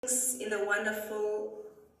In the wonderful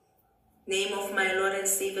name of my Lord and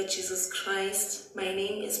Savior Jesus Christ, my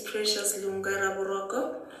name is Precious Lunga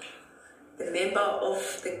Raburoko, the member of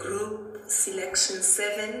the group Selection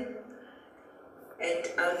 7,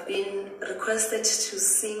 and I've been requested to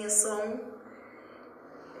sing a song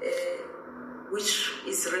which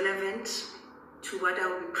is relevant to what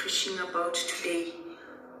I'll be preaching about today.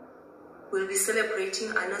 We'll be celebrating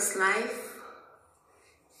Anna's life,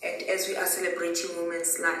 and as we are celebrating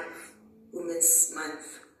Women's Month,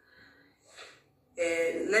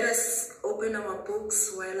 let us open our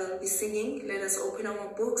books while I'll be singing. Let us open our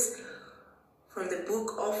books from the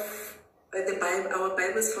book of our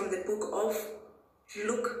Bibles from the book of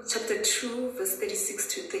Luke chapter 2, verse 36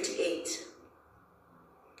 to 38.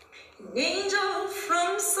 An angel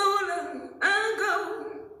from so long ago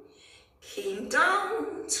came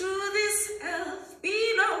down to this earth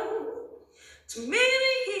below. To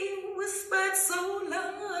Mary he whispered so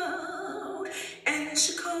loud, and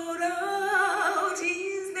she called out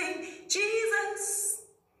his name, Jesus.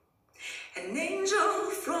 An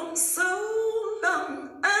angel from so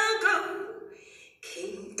long ago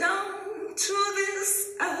came down to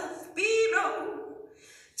this earth below.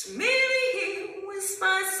 To Mary he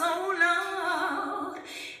whispered so loud,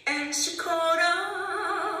 and she called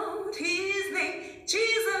out his name,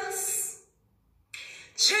 Jesus.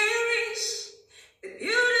 Cherish the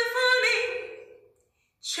beautiful name,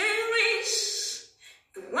 cherish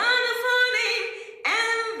the wonderful name,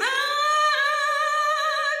 and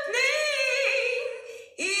that name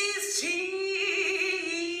is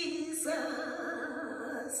Jesus.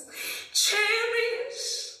 Cherish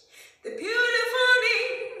the beautiful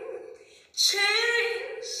name,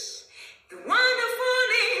 cherish the wonderful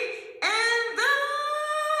name, and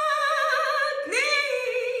that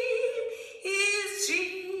name is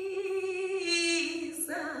Jesus.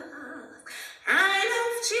 I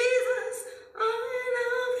love Jesus, I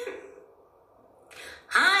love him.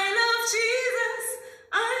 I love Jesus,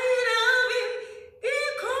 I love him,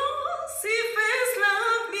 because he first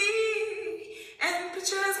loved me and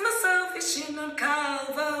purchased my salvation on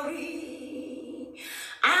Calvary.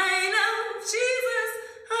 I love Jesus,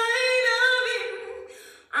 I love him.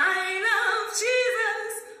 I love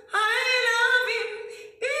Jesus, I love him,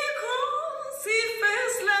 because he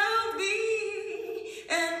first loved me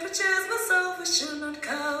and purchased my salvation on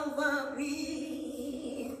Calvary.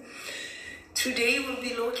 Today we'll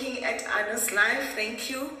be looking at Anna's life. Thank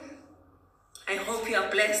you. I hope you are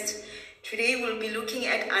blessed. Today we'll be looking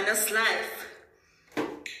at Anna's life.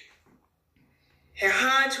 Her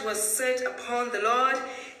heart was set upon the Lord,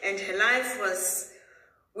 and her life was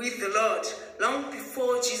with the Lord long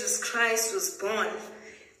before Jesus Christ was born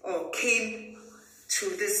or came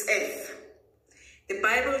to this earth. The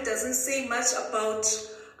Bible doesn't say much about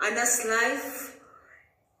Anna's life,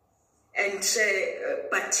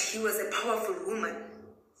 but he was a powerful woman.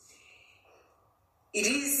 It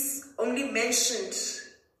is only mentioned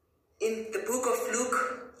in the book of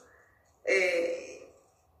Luke,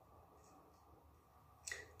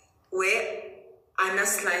 where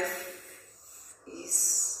Anna's life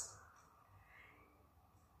is.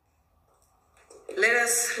 Let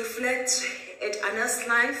us reflect at Anna's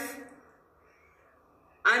life.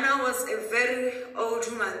 Anna was a very old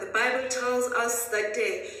woman. The Bible tells us that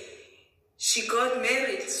she got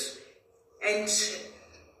married and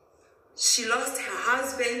she lost her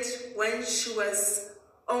husband when she was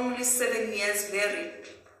only 7 years married.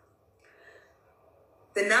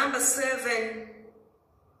 The number 7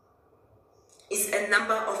 is a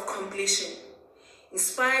number of completion. In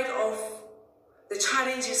spite of the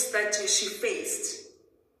challenges that she faced,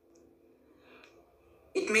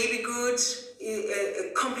 it may be good,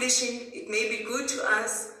 completion, it may be good to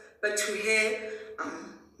us, but to her,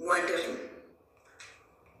 wondering.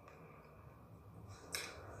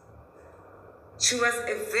 She was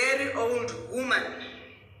a very old woman,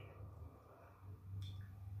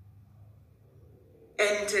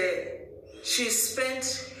 and she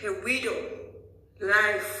spent her widow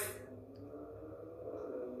life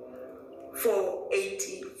for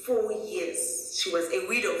 84 years. She was a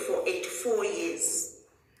widow for 84 years.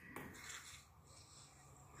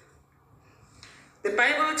 The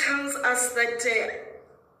Bible tells us that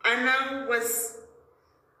Anna was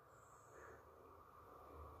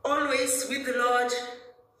always with the Lord,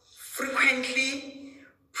 frequently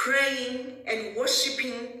praying and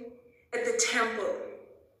worshiping at the temple.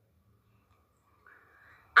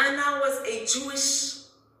 Anna was a Jewish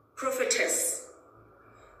prophetess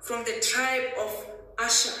from the tribe of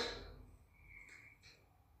Asher.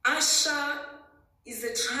 Asher is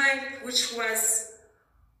a tribe which was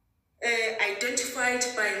identified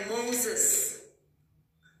by Moses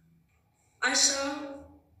Asher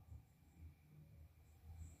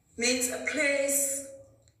means a place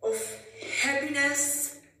of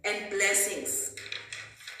happiness and blessings,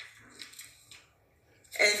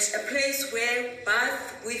 and a place where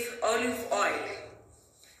bathed with olive oil.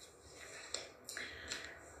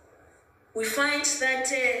 We find that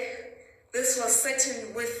this was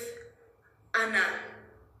certain with Anna.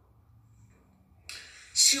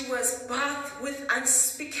 She was bathed with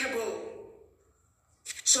unspeakable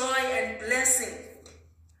joy and blessing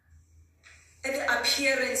at the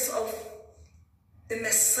appearance of the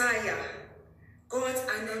Messiah, God's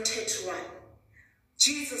anointed one,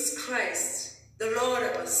 Jesus Christ, the Lord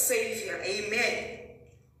our Savior. Amen.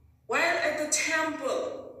 While at the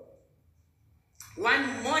temple,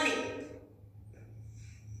 one morning,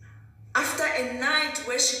 after a night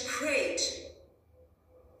where she prayed,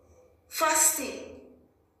 fasting,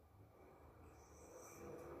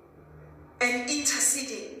 and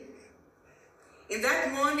interceding, in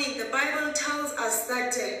that morning, the Bible tells us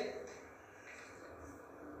that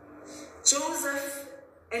Joseph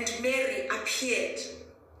and Mary appeared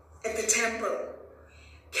at the temple,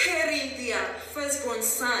 carrying their firstborn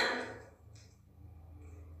son.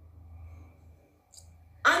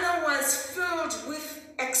 Anna was filled with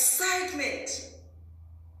excitement,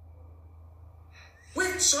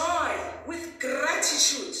 with joy, with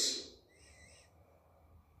gratitude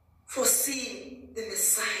for seeing the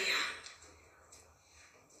Messiah.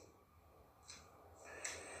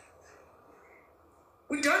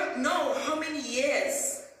 We don't know how many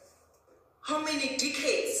years, how many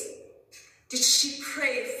decades did she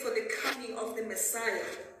pray for the coming of the Messiah.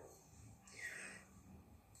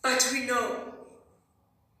 But we know,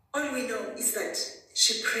 all we know is that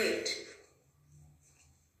she prayed.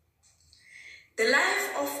 The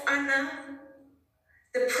life of Anna,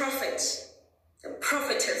 the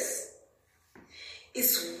prophetess,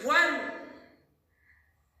 is one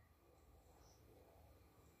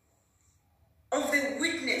of the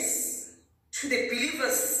witness to the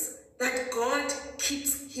believers that God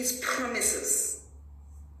keeps his promises.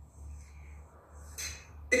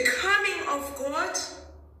 The coming of God,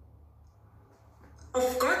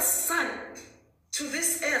 of God's Son to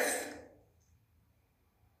this earth,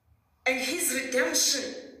 and his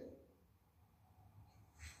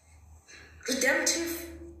redemptive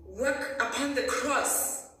work upon the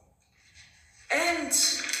cross, and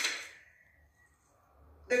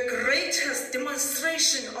the greatest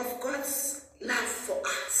demonstration of God's love for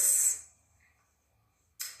us.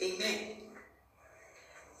 Amen.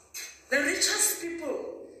 The richest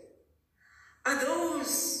people are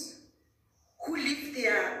those who live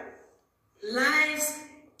their lives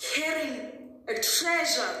carrying a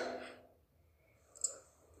treasure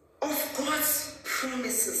of God's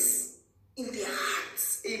promises in their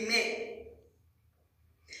hearts. Amen.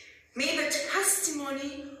 May the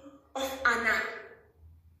testimony of Anna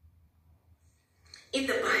in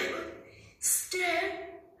the Bible stir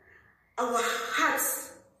our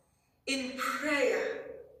hearts in prayer,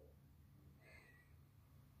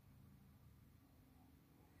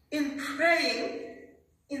 in praying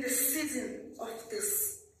in the season of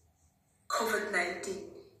this COVID-19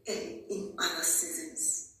 and in other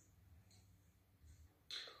seasons.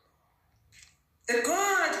 The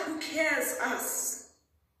God who cares us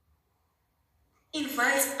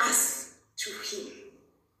invites us to him.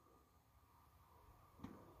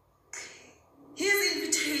 His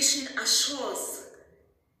invitation assures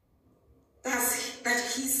that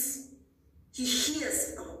he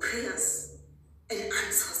hears our prayers and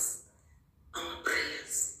answers our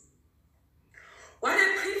prayers. What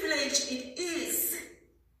a privilege it is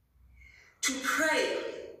to pray,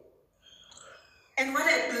 and what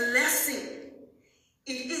a blessing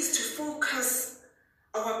it is to focus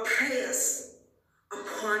our prayers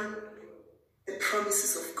upon the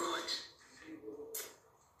promises of God.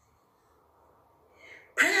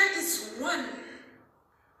 Prayer is one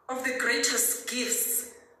of the greatest gifts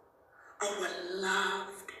our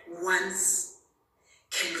loved ones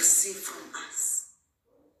can receive from us.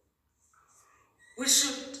 We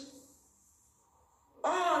should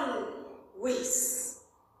always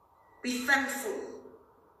be thankful,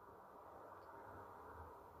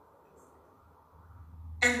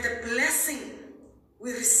 and the blessing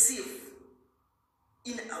we receive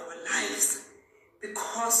in our lives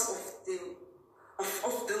because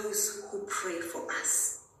of those who pray for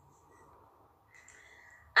us.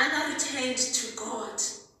 Anna returned to God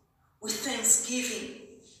with thanksgiving.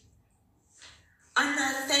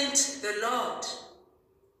 Anna thanked the Lord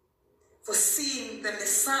for seeing the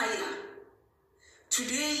Messiah.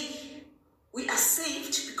 Today, we are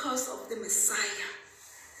saved because of the Messiah,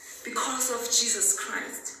 because of Jesus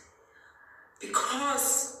Christ.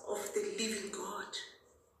 because of the living God.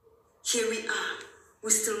 Here we are.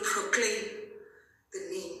 We still proclaim